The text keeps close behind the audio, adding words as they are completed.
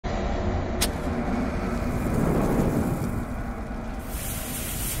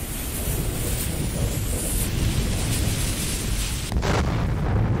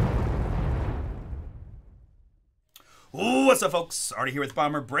What's up, folks? Already here with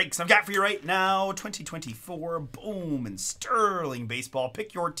Bomber Breaks. I've got for you right now 2024 Bowman Sterling Baseball.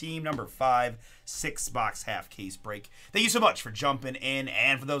 Pick your team, number 5, 6-box half case break. Thank you so much for jumping in,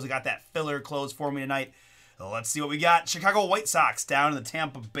 and for those that got that filler close for me tonight, let's see what we got. Chicago White Sox down in the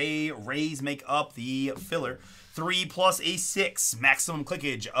Tampa Bay Rays make up the filler. 3 plus a 6, maximum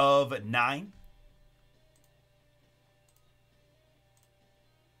clickage of 9.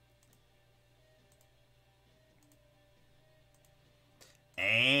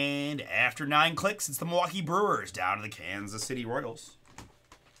 And after 9 clicks, it's the Milwaukee Brewers down to the Kansas City Royals.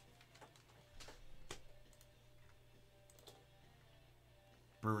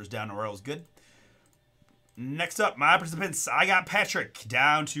 Brewers down to Royals, good. Next up, my participants, I got Patrick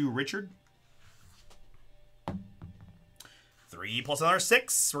down to Richard. 3 plus another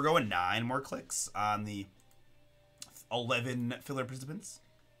 6. We're going 9 more clicks on the 11 filler participants.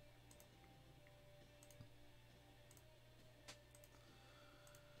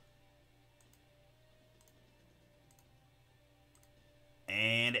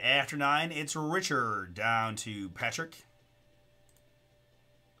 And after 9, it's Richard down to Patrick.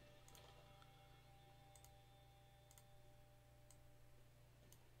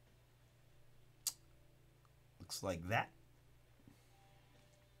 Looks like that.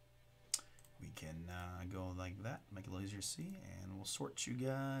 We can go like that, make it a little easier to see, and we'll sort you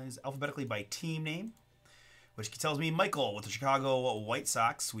guys alphabetically by team name, which tells me Michael with the Chicago White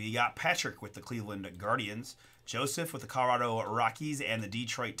Sox. We got Patrick with the Cleveland Guardians. Joseph with the Colorado Rockies and the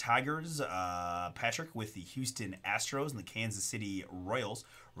Detroit Tigers. Patrick with the Houston Astros and the Kansas City Royals.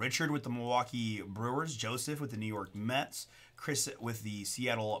 Richard with the Milwaukee Brewers. Joseph with the New York Mets. Chris with the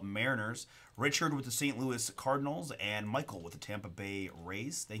Seattle Mariners. Richard with the St. Louis Cardinals. And Michael with the Tampa Bay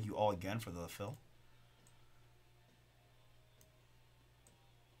Rays. Thank you all again for the fill.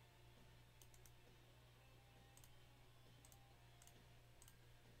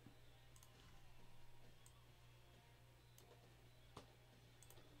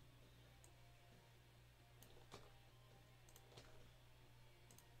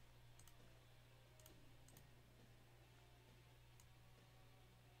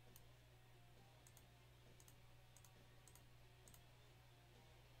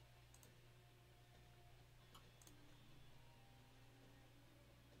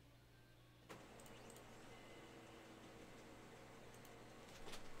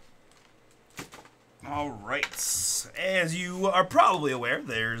 All right, as you are probably aware,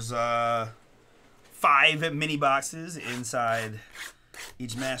 there's 5 mini boxes inside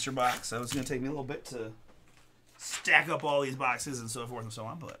each master box. So it's going to take me a little bit to stack up all these boxes and so forth and so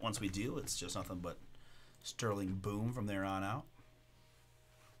on. But once we do, it's just nothing but Sterling Boom from there on out.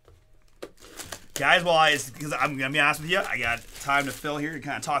 Guys, because I'm going to be honest with you, I got time to fill here to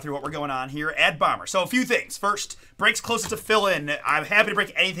kind of talk through what we're going on here at Bomber. So a few things. First, breaks closest to fill in. I'm happy to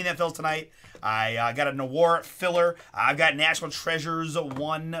break anything that fills tonight. I got a Noir filler. I've got National Treasures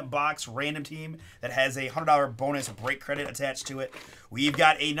 1-box random team that has a $100 bonus break credit attached to it. We've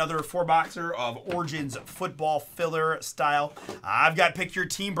got another 4-boxer of Origins football filler style. I've got pick your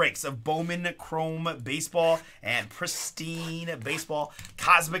team breaks of Bowman Chrome Baseball and Pristine Baseball.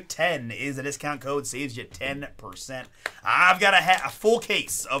 Cosmic 10 is a discount code, saves you 10%. I've got a full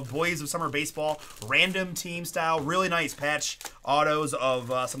case of Boys of Summer Baseball, random team style, really nice patch autos of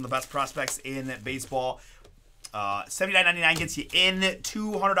some of the best prospects in baseball. $79.99 gets you in.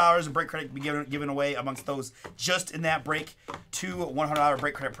 $200 in break credit be given away amongst those just in that break. 2 $100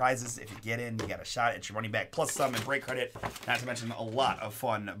 break credit prizes. If you get in, you got a shot at your money back, plus some in break credit. Not to mention a lot of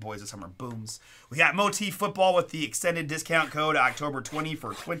fun Boys of Summer booms. We got Motif Football with the extended discount code October 20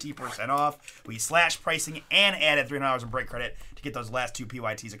 for 20% off. We slashed pricing and added $300 in break credit to get those last 2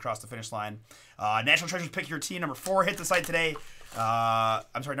 PYTs across the finish line. National Treasures pick your team. Number 4 hit the site today.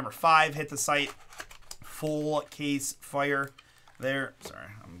 Number 5 hit the site. Full case fire there. Sorry,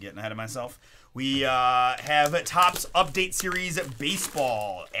 I'm getting ahead of myself. We have Topps Update Series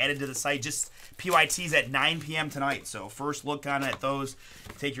Baseball added to the site. Just PYTs at 9 p.m. tonight. So first look on at those.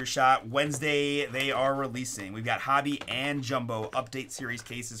 Take your shot. Wednesday they are releasing. We've got Hobby and Jumbo Update Series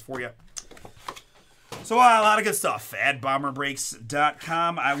cases for you. So a lot of good stuff at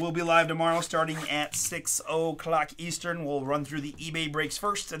BomberBreaks.com. I will be live tomorrow starting at 6 o'clock Eastern. We'll run through the eBay breaks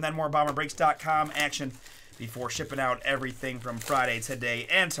first and then more BomberBreaks.com action before shipping out everything from Friday, today,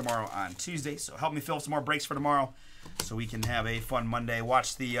 and tomorrow on Tuesday. So help me fill some more breaks for tomorrow so we can have a fun Monday.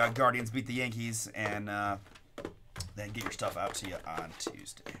 Watch the Guardians beat the Yankees and then get your stuff out to you on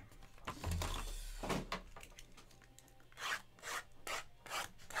Tuesday.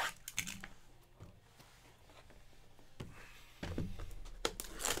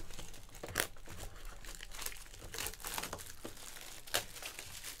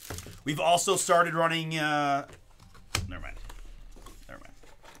 We've also started running. Never mind.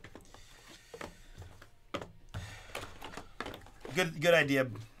 Good idea.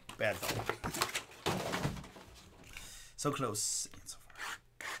 Bad thought. So close and so far.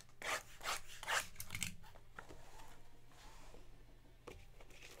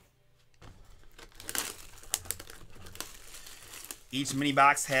 Each mini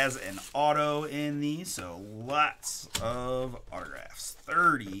box has an auto in these, so lots of autographs.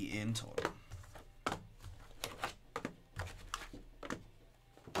 30 in total.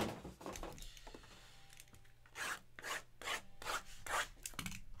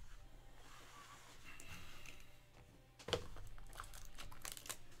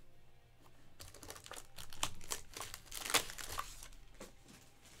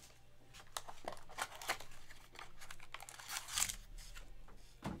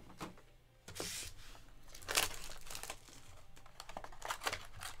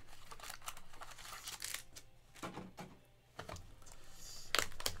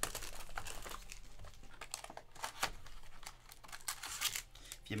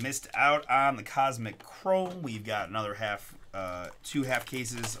 You missed out on the Cosmic Chrome. We've got another two half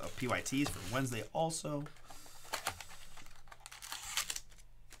cases of PYTs for Wednesday also.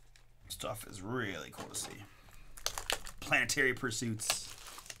 Stuff is really cool to see. Planetary Pursuits.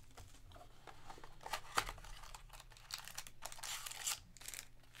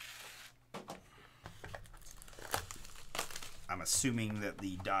 I'm assuming that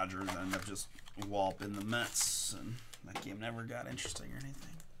the Dodgers end up just walloping the Mets, and that game never got interesting or anything.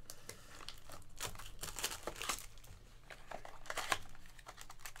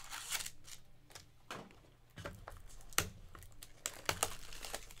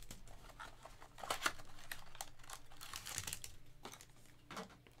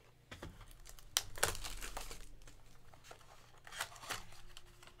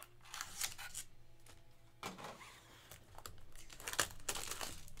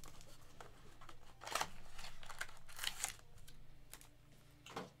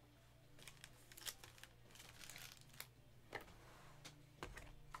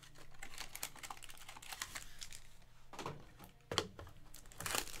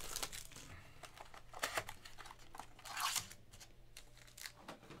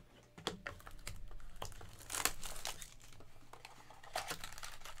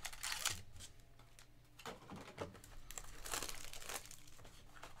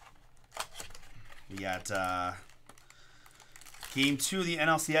 We got game 2 of the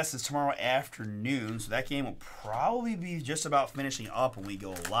NLCS is tomorrow afternoon, so that game will probably be just about finishing up when we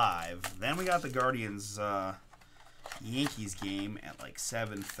go live. Then we got the Guardians Yankees game at like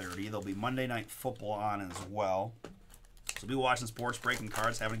 7:30. There'll be Monday Night Football on as well. So we'll be watching sports, breaking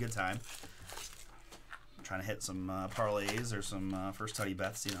cards, having a good time. I'm trying to hit some parlays or some first study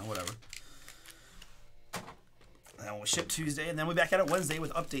bets, you know, whatever. Then we'll ship Tuesday, and then we'll be back at it Wednesday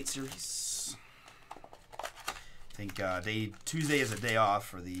with Update Series. I think Tuesday is a day off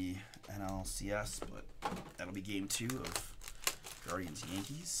for the NLCS, but that'll be game 2 of Guardians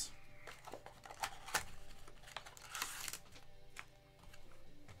Yankees.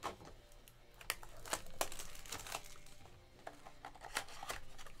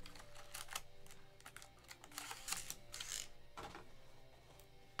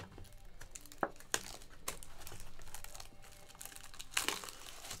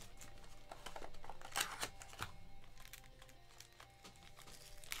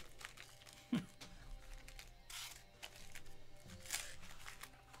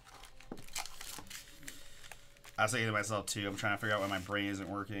 I was thinking to myself too, I'm trying to figure out why my brain isn't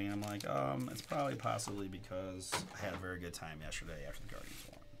working. I'm like, it's probably possibly because I had a very good time yesterday after the Guardians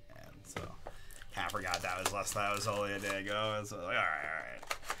won. And so I forgot that was only a day ago. And so like, all right.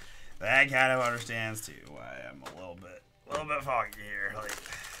 That kind of understands too why I'm a little bit foggy here.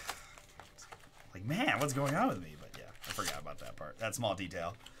 Like man, what's going on with me? But yeah, I forgot about that part. That small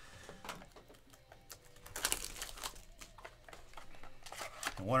detail.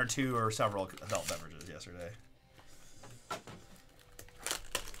 And 1 or 2 or several adult beverages yesterday.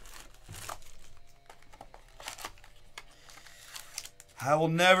 I will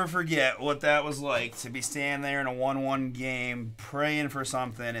never forget what that was like to be standing there in a 1-1 game, praying for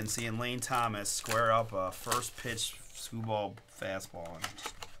something, and seeing Lane Thomas square up a first pitch screwball fastball and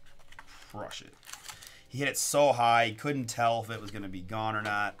just crush it. He hit it so high, he couldn't tell if it was going to be gone or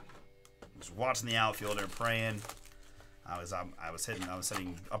not. I was watching the outfielder, praying. I was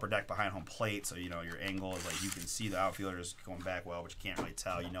sitting upper deck behind home plate, so you know your angle is like you can see the outfielders going back well, but you can't really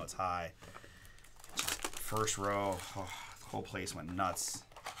tell. You know it's high. First row. Oh. Whole place went nuts.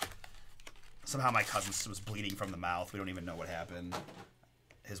 Somehow my cousin was bleeding from the mouth. We don't even know what happened.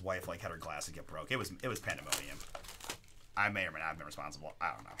 his wife like had her glasses get broke. It was pandemonium. I may or may not have been responsible.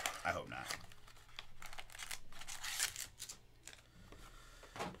 I don't know. I hope not.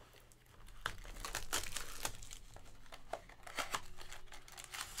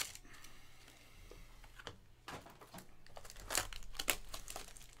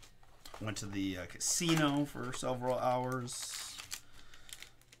 Went to the casino for several hours.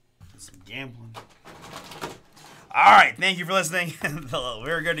 Did some gambling. All right, thank you for listening.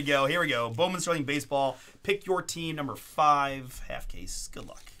 We're good to go. Here we go. Bowman Sterling Baseball. Pick your team, number 5, half case. Good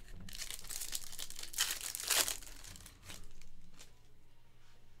luck.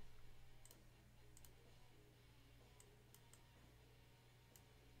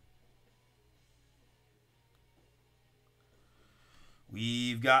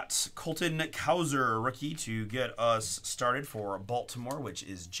 We've got Colton Cowser, rookie, to get us started for Baltimore, which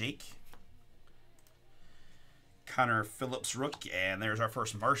is Jake. Connor Phillips, rook, and there's our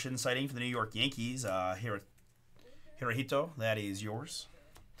first Martian sighting for the New York Yankees. Hirohito, that is yours.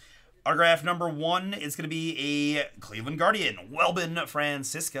 Autograph number 1 is going to be a Cleveland Guardian, Welbin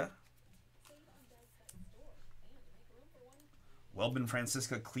Francisca. Welbin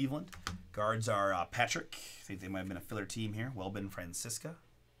Francisca, Cleveland. Guards are Patrick. I think they might have been a filler team here. Welbin Francisca.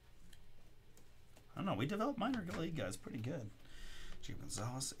 I don't know. We developed minor league guys pretty good. Jacob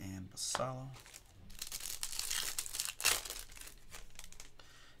Gonzalez and Basalo.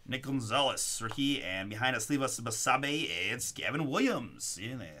 Nick Gonzalez, rookie, and behind us, leave us Basabe, it's Gavin Williams.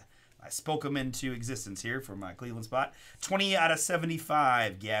 Yeah, I spoke him into existence here for my Cleveland spot. 20 out of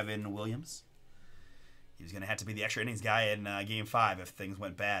 75, Gavin Williams. He was going to have to be the extra innings guy in Game 5 if things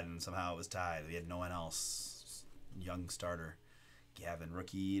went bad and somehow it was tied. We had no one else. Young starter. Gavin,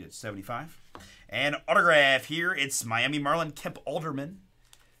 rookie at 75. And autograph here, it's Miami Marlin, Kemp Alderman.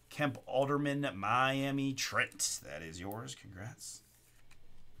 Kemp Alderman, Miami Trent. That is yours. Congrats.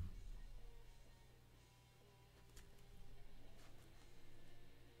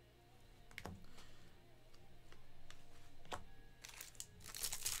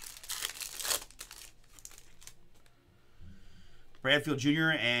 Bradfield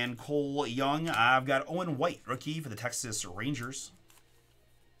Jr. and Cole Young. I've got Owen White, rookie for the Texas Rangers.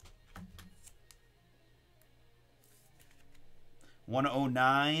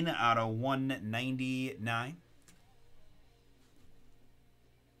 /109 out of 199.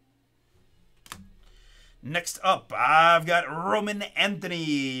 Next up, I've got Roman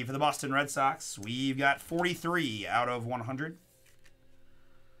Anthony for the Boston Red Sox. We've got 43 out of 100.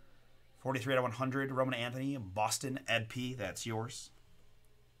 43 out of 100, Roman Anthony, Boston, Ed P. That's yours.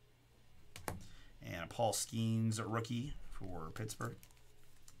 And Paul Skeens, rookie for Pittsburgh.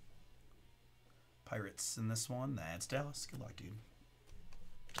 Pirates in this one. That's Dallas. Good luck, dude.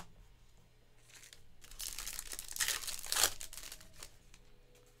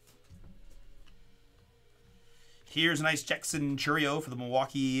 Here's a nice Jackson Churio for the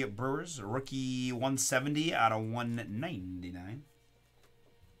Milwaukee Brewers. A rookie 170 out of 199.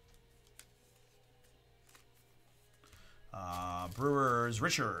 Brewers,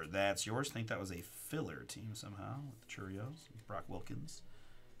 Richard, that's yours. I think that was a filler team somehow with the Cheerios. Brock Wilkins.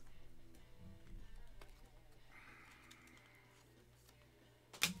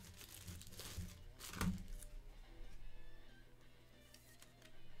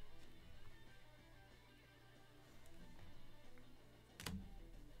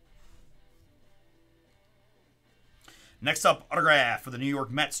 Next up, autograph for the New York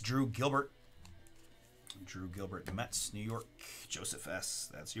Mets, Drew Gilbert. Drew Gilbert, Mets, New York. Joseph S.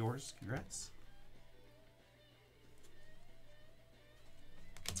 That's yours. Congrats.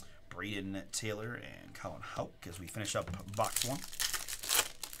 Braden Taylor and Colin Houck as we finish up box 1.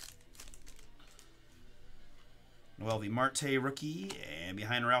 Noelvi Marte, rookie. And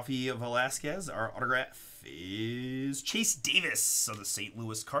behind Ralphie Velasquez, our autograph is Chase Davis of the St.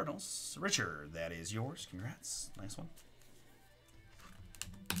 Louis Cardinals. Richard, that is yours. Congrats. Nice one.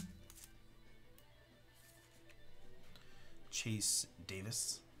 Chase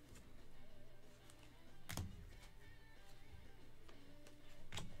Davis.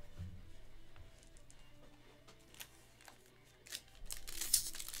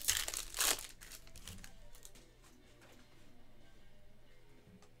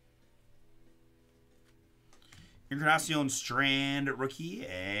 Encarnacion Strand, rookie,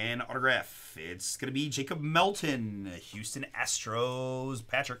 and autograph. It's going to be Jacob Melton, Houston Astros.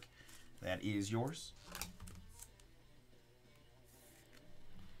 Patrick, that is yours.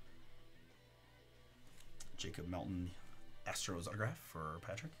 Jacob Melton, Astros autograph for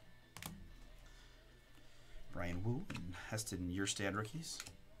Patrick. Brian Wu and Heston Yerstad rookies.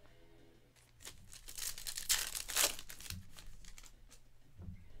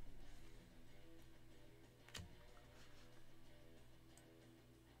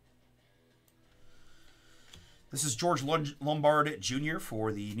 This is George Lombard Jr.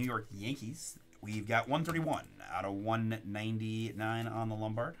 for the New York Yankees. We've got 131 out of 199 on the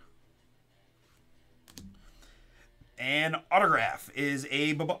Lombard. And autograph is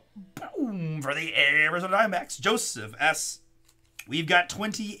a boom for the Arizona Diamondbacks, Joseph S. We've got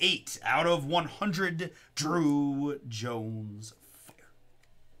 28 out of 100, Drew Jones. Fire.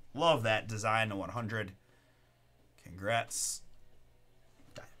 Love that design to 100. Congrats,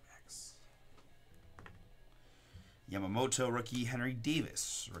 Diamondbacks. Yamamoto rookie, Henry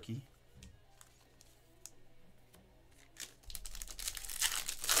Davis rookie.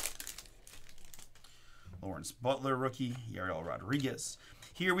 Lawrence Butler rookie, Yariel Rodriguez.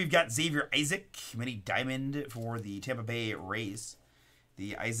 Here we've got Xavier Isaac, mini diamond for the Tampa Bay Rays.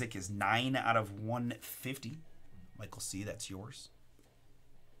 The Isaac is 9 out of 150. Michael C., that's yours.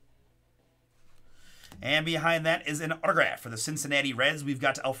 And behind that is an autograph for the Cincinnati Reds. We've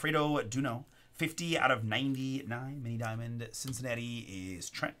got Alfredo Duno, 50 out of 99. Mini diamond. Cincinnati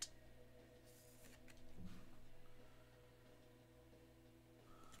is Trent.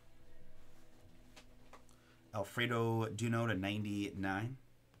 Alfredo Duno to 99.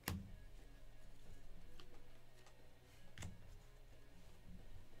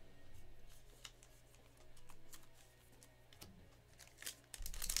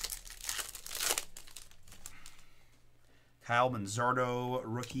 Kyle Manzardo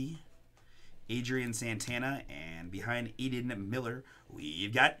rookie. Adrian Santana. And behind Aiden Miller,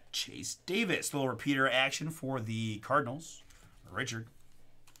 we've got Chase Davis. Little repeater action for the Cardinals. Richard.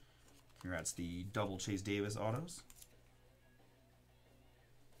 Congrats, the double Chase Davis autos.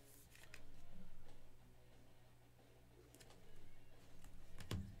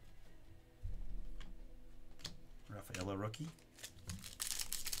 Rafaela rookie.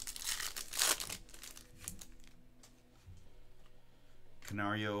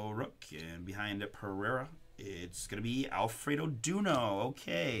 Canario rook, and behind it Pereira, it's going to be Alfredo Duno.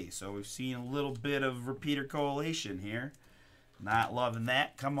 Okay, so we've seen a little bit of repeater correlation here. Not loving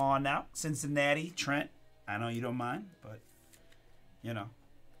that. Come on now. Cincinnati, Trent. I know you don't mind, but, you know,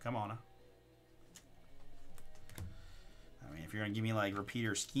 come on now. I mean, if you're going to give me, like,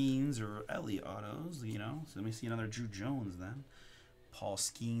 repeater Skeens or Elliott autos, you know. So let me see another Drew Jones then. Paul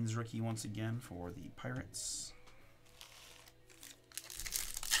Skeens rookie once again for the Pirates.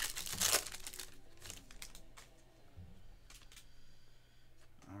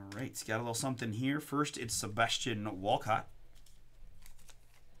 All right, it's got a little something here. First, it's Sebastian Walcott.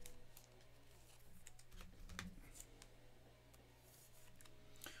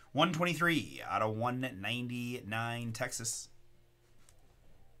 $123 out of 199, Texas.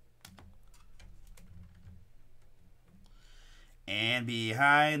 And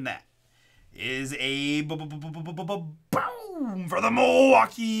behind that is a boom for the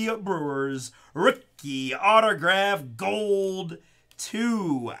Milwaukee Brewers. Rookie autograph gold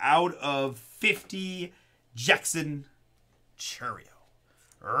 2 out of 50, Jackson Chourio.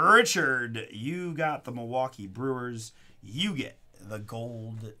 Richard, you got the Milwaukee Brewers. You get the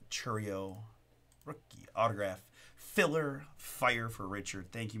gold Chourio rookie autograph. Filler fire for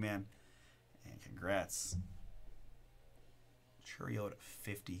Richard. Thank you, man. And congrats. Chourio at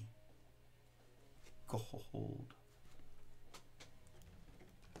 50. Gold.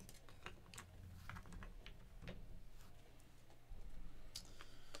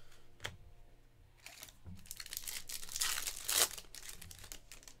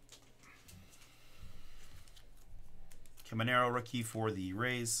 Caminero rookie for the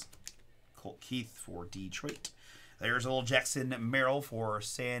Rays. Colt Keith for Detroit. There's a little Jackson Merrill for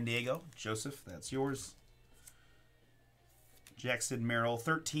San Diego. Joseph, that's yours. Jackson Merrill,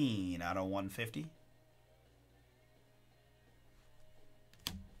 13 out of 150.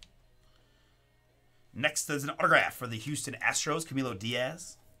 Next is an autograph for the Houston Astros, Camilo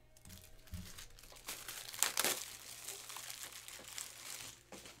Diaz.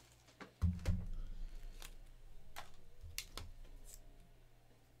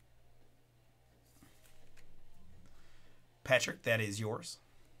 Patrick, that is yours.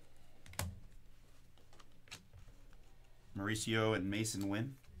 Mauricio and Mason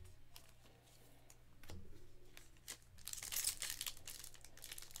Wynn.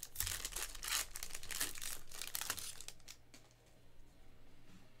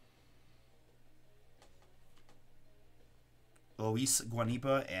 Luis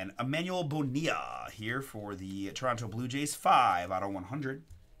Guanipa and Emmanuel Bonilla here for the Toronto Blue Jays. 5 out of 100.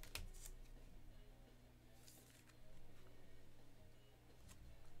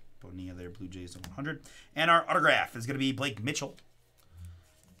 Bonilla there, Blue Jays 100. And our autograph is going to be Blake Mitchell.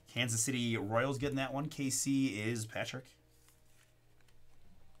 Kansas City Royals getting that one. KC is Patrick.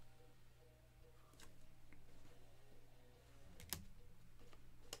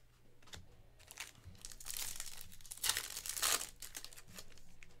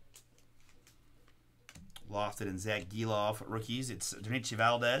 Lofton and Zach Giloff rookies. It's Danichi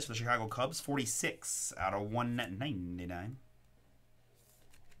Valdez for the Chicago Cubs, 46 out of 199.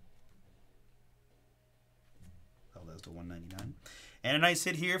 Valdez to 199. And a nice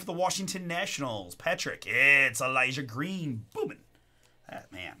hit here for the Washington Nationals. Patrick, it's Elijah Green. Bowman.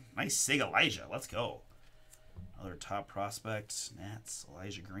 That man, nice sig Elijah. Let's go. Another top prospect. Nats,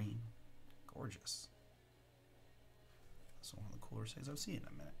 Elijah Green. Gorgeous. That's one of the cooler sigs I've seen in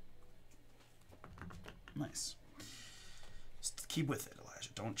a minute. Nice. Just keep with it, Elijah.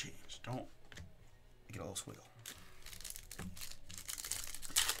 Don't change. Don't make it a little swiggle.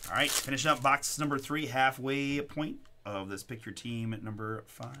 All right, finishing up box number 3, halfway point of this Pick Your Team at number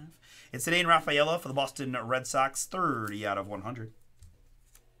 5. It's Ceddanne Rafaela for the Boston Red Sox, 30 out of 100.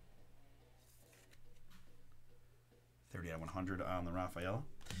 30 out of 100 on the Rafaela.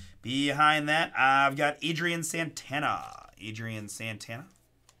 Behind that, I've got Adrian Santana. Adrian Santana.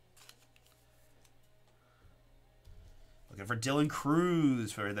 Looking for Dylan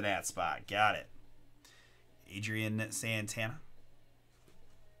Cruz for the Nat spot. Got it. Adrian Santana.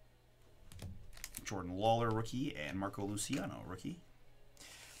 Jordan Lawler, rookie, and Marco Luciano, rookie.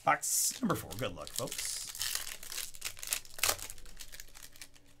 Box number 4. Good luck, folks.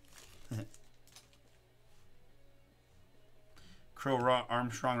 Crow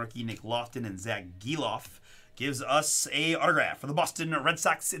Armstrong, rookie, Nick Lofton, and Zach Giloff gives us a autograph for the Boston Red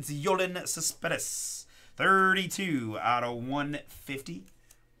Sox. It's Yolan Cespedes. 32 out of 150.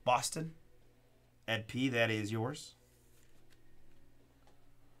 Boston. Ed P., that is yours.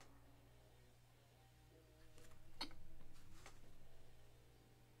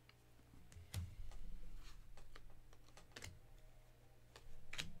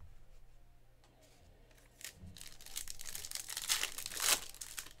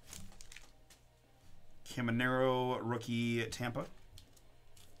 Caminero, rookie, Tampa.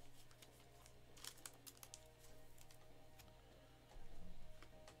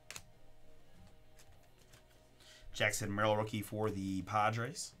 Jackson Merrill, rookie for the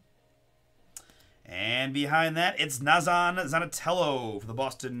Padres. And behind that, it's Nazan Zanatello for the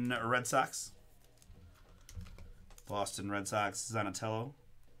Boston Red Sox. Boston Red Sox, Zanatello.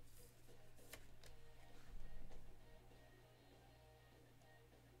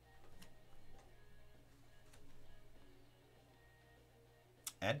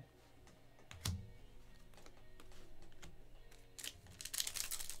 Ed?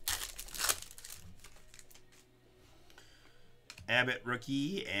 Abbott,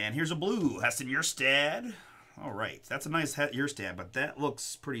 rookie. And here's a blue. Heston Yurstad. All right. That's a nice Yurstad, but that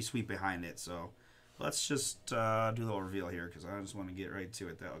looks pretty sweet behind it. So let's just do the little reveal here because I just want to get right to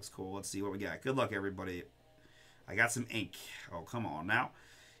it. That looks cool. Let's see what we got. Good luck, everybody. I got some ink. Oh, come on now.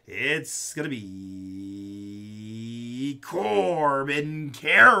 It's going to be Corbin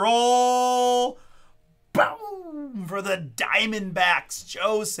Carroll. Boom! For the Diamondbacks,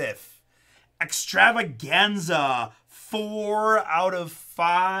 Joseph. Extravaganza. 4 out of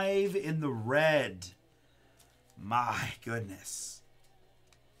 5 in the red. My goodness.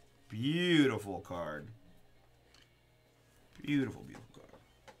 Beautiful card. Beautiful, beautiful card.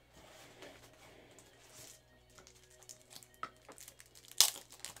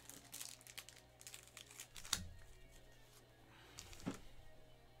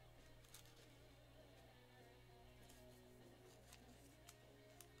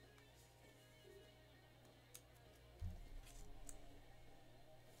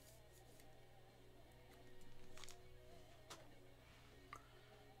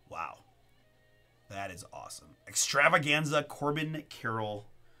 Wow. That is awesome. Extravaganza Corbin Carroll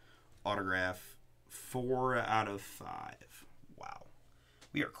autograph. 4 out of 5. Wow.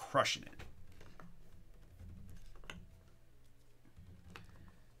 We are crushing it.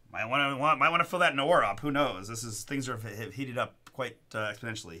 Might want to fill that Noir up. Who knows? Things have heated up quite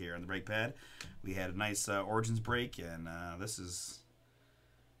exponentially here on the break pad. We had a nice Origins break, and this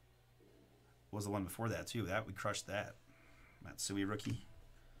was the one before that too. We crushed that. Matsui, rookie.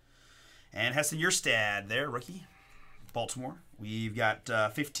 And Heston Yurstad there, rookie. Baltimore. We've got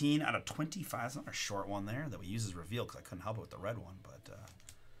 15 out of 25. It's not a short one there that we use as reveal because I couldn't help it with the red one. But,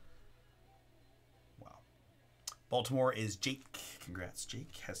 wow. Baltimore is Jake. Congrats,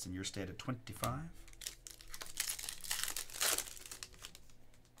 Jake. Heston Yurstad at 25.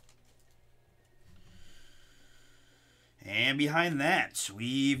 And behind that,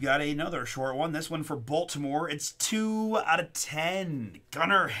 we've got another short one. This one for Baltimore. It's 2 out of 10.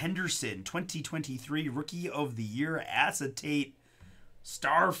 Gunnar Henderson, 2023 Rookie of the Year Acetate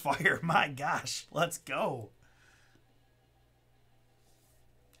Starfire. My gosh, let's go.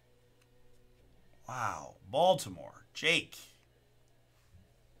 Wow, Baltimore. Jake.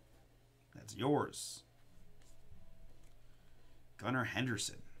 That's yours. Gunnar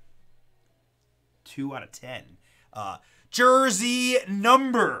Henderson. 2 out of 10. Jersey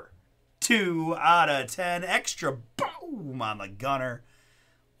number 2 out of 10. Extra boom on the Gunner.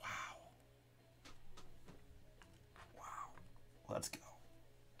 Wow. Wow. Let's go.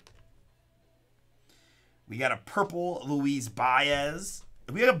 We got a purple Luis Baez.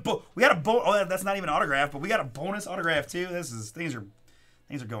 We got a oh, that's not even an autograph, but we got a bonus autograph too. Things are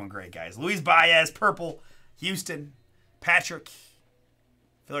going great, guys. Luis Baez, purple, Houston, Patrick.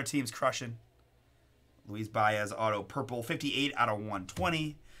 Feel our team's crushing. Luis Baez auto purple, 58 out of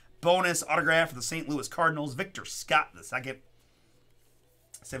 120. Bonus autograph for the St. Louis Cardinals, Victor Scott II.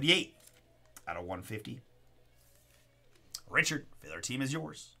 78 out of 150. Richard, feel our team is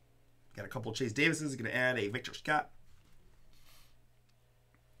yours. Got a couple of Chase Davises. Going to add a Victor Scott.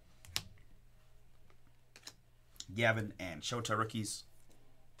 Gavin and Shota rookies.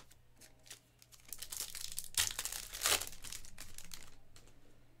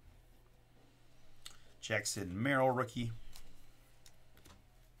 Jackson Merrill rookie.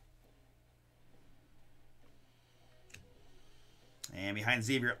 And behind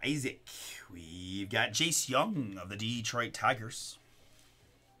Xavier Isaac, we've got Jace Young of the Detroit Tigers.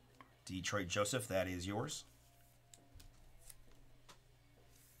 Detroit Joseph, that is yours.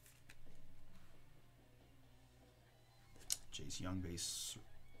 Jace Young base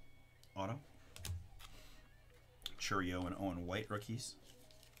auto. Churio and Owen White rookies.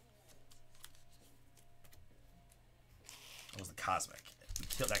 That was the Cosmic.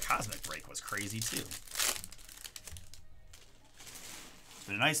 That Cosmic break was crazy too. It's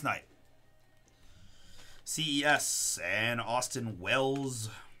been a nice night. CES and Austin Wells.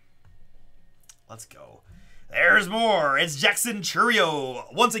 Let's go. There's more. It's Jackson Churio.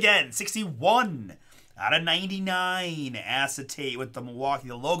 Once again, 61 out of 99. Acetate with the Milwaukee,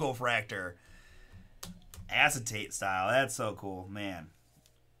 the logo fractor. Acetate style. That's so cool, man.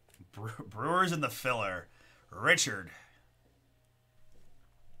 Brewers in the filler. Richard.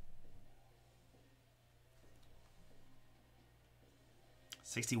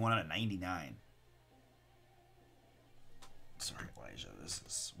 $61 out of 99. Sorry, Elijah.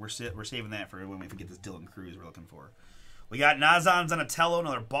 We're saving that for when we get this Dylan Cruz we're looking for. We got Nazan Zanatello,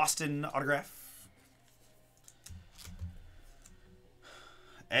 another Boston autograph.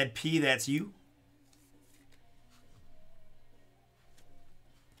 Ed P, that's you.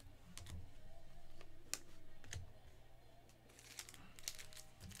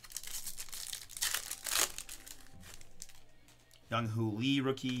 Young-Hoo Lee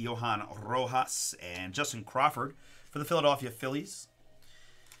rookie, Johan Rojas, and Justin Crawford for the Philadelphia Phillies.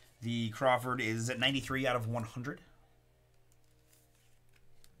 The Crawford is at 93 out of 100.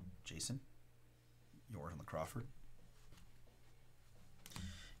 Jason, yours on the Crawford.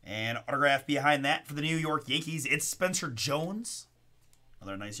 And autograph behind that for the New York Yankees, it's Spencer Jones.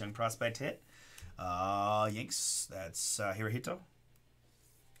 Another nice young prospect hit. Yanks, that's Hirohito.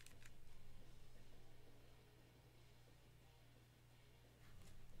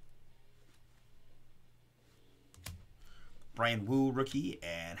 Brian Wu rookie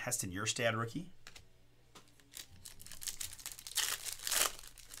and Heston Yerstad rookie.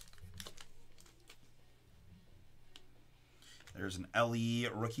 There's an LE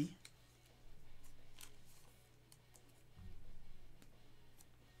rookie.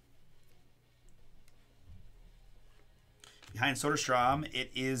 Behind Soderstrom,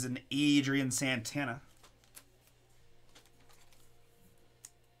 it is an Adrian Santana.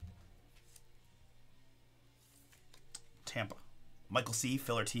 Tampa. Michael C.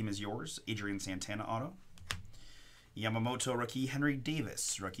 Filler team is yours. Adrian Santana auto. Yamamoto rookie. Henry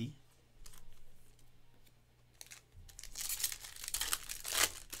Davis rookie.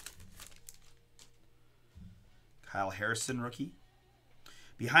 Kyle Harrison rookie.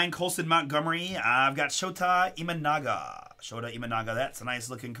 Behind Colson Montgomery, I've got Shota Imanaga. Shota Imanaga, that's a nice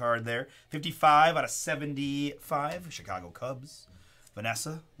looking card there. 55 out of 75. Chicago Cubs.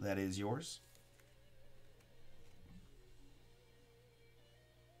 Vanessa, that is yours.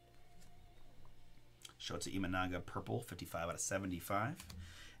 Shota Imanaga purple, 55 out of 75.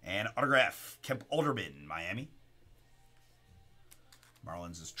 And autograph, Kemp Alderman, Miami.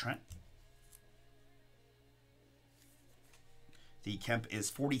 Marlins is Trent. The Kemp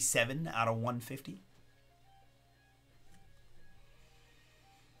is 47 out of 150.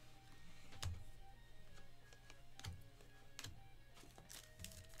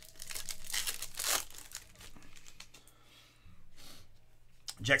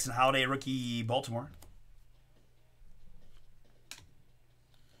 Jackson Holiday rookie, Baltimore.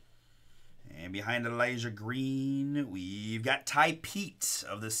 And behind Elijah Green, we've got Ty Pete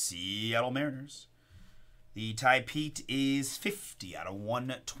of the Seattle Mariners. The Ty Pete is 50 out of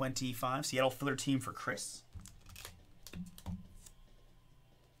 125. Seattle filler team for Chris.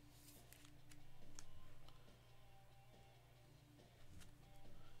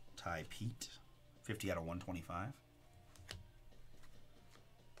 Ty Pete, 50 out of 125.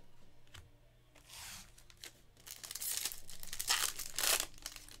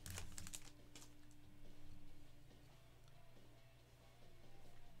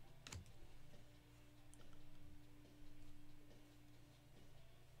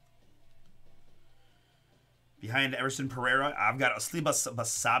 Behind Everson Pereira, I've got Aslibas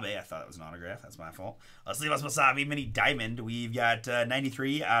Basabe. I thought it was an autograph. That's my fault. Aslibas Basabe, mini diamond. We've got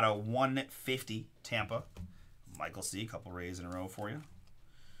 93 out of 150, Tampa. Michael C., couple rays in a row for you.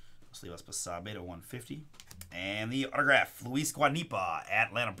 Aslibas Basabe to 150. And the autograph, Luis Guanipa,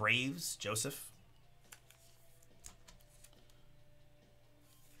 Atlanta Braves, Joseph.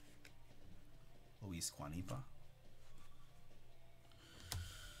 Luis Guanipa.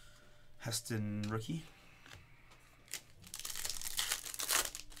 Heston, rookie.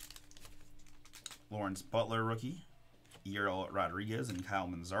 Lawrence Butler, rookie. Earl Rodriguez and Kyle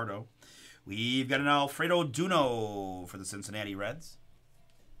Manzardo. We've got an Alfredo Duno for the Cincinnati Reds.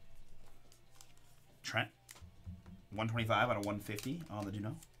 Trent, 125 out of 150 on the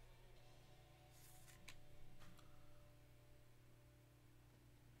Duno.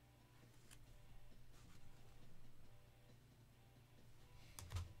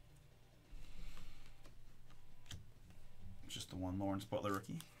 Just the one Lawrence Butler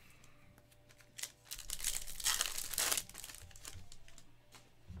rookie.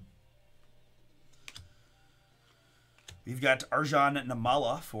 We've got Arjan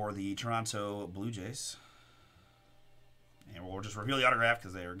Namala for the Toronto Blue Jays. And we'll just reveal the autograph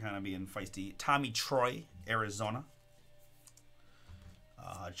because they're kind of being feisty. Tommy Troy, Arizona.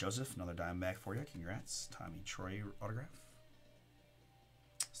 Joseph, another Diamondback for you. Congrats. Tommy Troy autograph.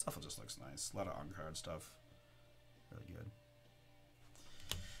 Stuff just looks nice. A lot of on-card stuff. Really good.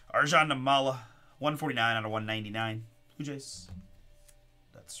 Arjan Namala, 149 out of 199. Blue Jays.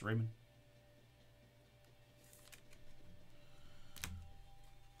 That's Raymond.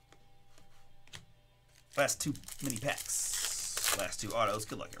 Last two mini packs. Last two autos.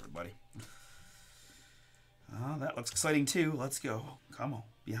 Good luck, everybody. That looks exciting, too. Let's go. Come on.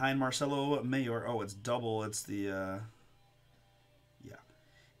 Behind Marcelo Mayor. Oh, it's double. It's the, yeah.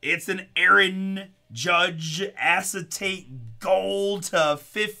 It's an Aaron Judge acetate gold to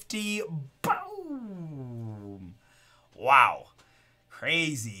 50. Boom. Wow.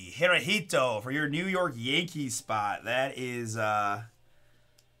 Crazy. Hirohito for your New York Yankees spot. That is, wow.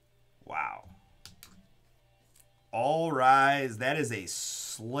 All rise. That is a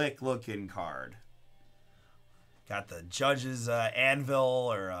slick looking card. Got the Judge's anvil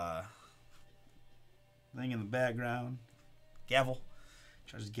or thing in the background. Gavel.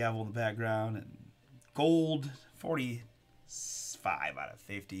 Judge's gavel in the background. And gold. 45 out of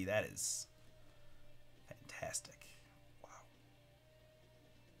 50. That is fantastic. Wow.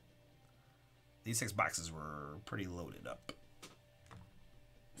 These 6 boxes were pretty loaded up.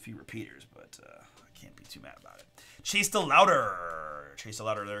 A few repeaters, but can't be too mad about it. Chase the Louder. Chase the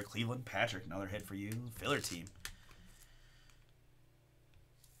Louder there. Cleveland. Patrick, another hit for you. Filler team.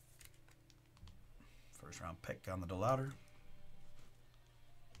 First round pick on the DeLauder.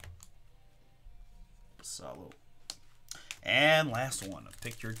 Solo. And last one.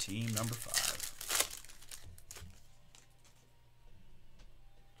 Pick your team, number 5.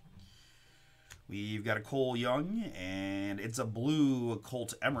 We've got a Cole Young, and it's a blue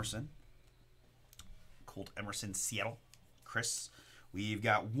Colt Emerson. Colt Emerson, Seattle. Chris. We've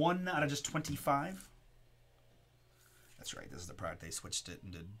got 1 out of just 25. That's right. This is the product. They switched it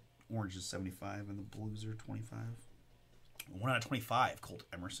and did orange is 75 and the blues are 25. 1 out of 25. Colt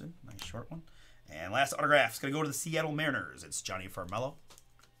Emerson. Nice short one. And last autograph is going to go to the Seattle Mariners. It's Johnny Farmello.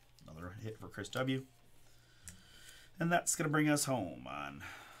 Another hit for Chris W. And that's going to bring us home on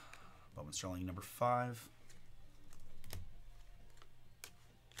Bowman Sterling number 5.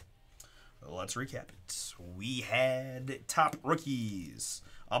 Let's recap it. We had top rookies.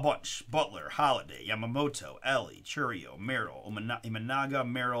 A bunch. Butler, Holiday, Yamamoto, Ellie, Churio, Merrill, Imanaga,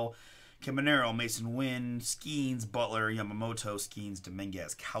 Merrill, Caminero, Mason Wynn, Skeens, Butler, Yamamoto, Skeens,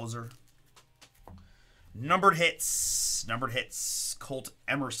 Dominguez, Kauser. Numbered hits. Colt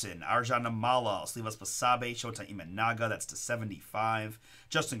Emerson, Arjan Namala, Slivas Basabe, Shota Imanaga, that's to 75.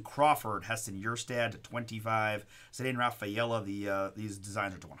 Justin Crawford, Heston Yerstad to 25. Zidane Rafaela, these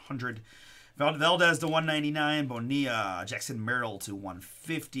designs are to 100. Valdez to 199. Bonilla, Jackson Merrill to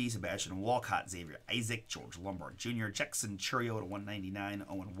 150. Sebastian Walcott, Xavier Isaac, George Lombard Jr., Jackson Churio to 199.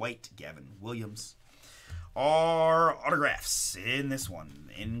 Owen White, Gavin Williams. Our autographs in this one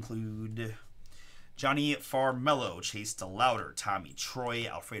include Johnny Farmello, Chase DeLauder, Tommy Troy,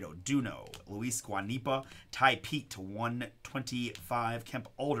 Alfredo Duno, Luis Guanipa, Ty Peak to 125, Kemp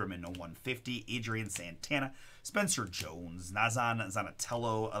Alderman to 150, Adrian Santana, Spencer Jones, Nazan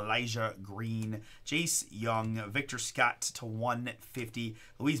Zanatello, Elijah Green, Jace Young, Victor Scott to 150,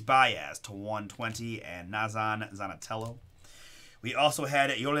 Luis Baez to 120, and Nazan Zanatello. We also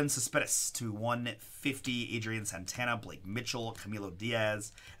had Yolan Cespedes to 150, Adrian Santana, Blake Mitchell, Camilo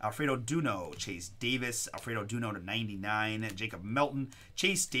Diaz, Alfredo Duno, Chase Davis, Alfredo Duno to 99, Jacob Melton,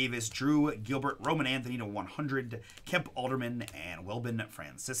 Chase Davis, Drew Gilbert, Roman Anthony to 100, Kemp Alderman, and Wilbin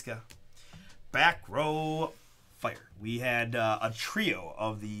Francisca. Back row fire. We had a trio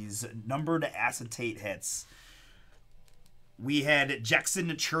of these numbered acetate hits. We had Jackson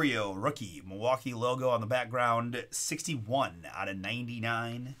Churio, rookie, Milwaukee logo on the background, 61 out of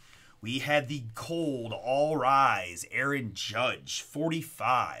 99. We had the cold All Rise Aaron Judge,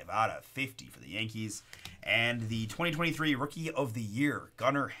 45 out of 50 for the Yankees. And the 2023 Rookie of the Year,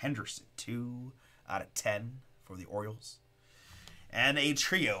 Gunnar Henderson, 2 out of 10 for the Orioles. And a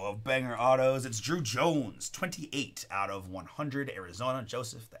trio of banger autos. It's Drew Jones, 28 out of 100, Arizona.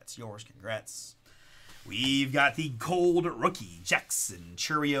 Joseph, that's yours. Congrats. We've got the gold rookie, Jackson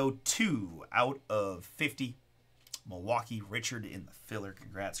Churio, 2 out of 50. Milwaukee, Richard in the filler.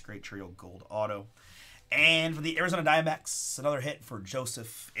 Congrats, great trio, gold auto. And for the Arizona Diamondbacks, another hit for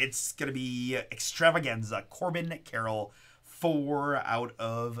Joseph. It's going to be Extravaganza, Corbin Carroll, 4 out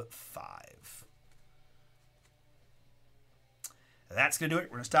of 5. That's going to do it.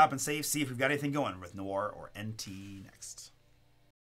 We're going to stop and save, see if we've got anything going with Noir or NT next.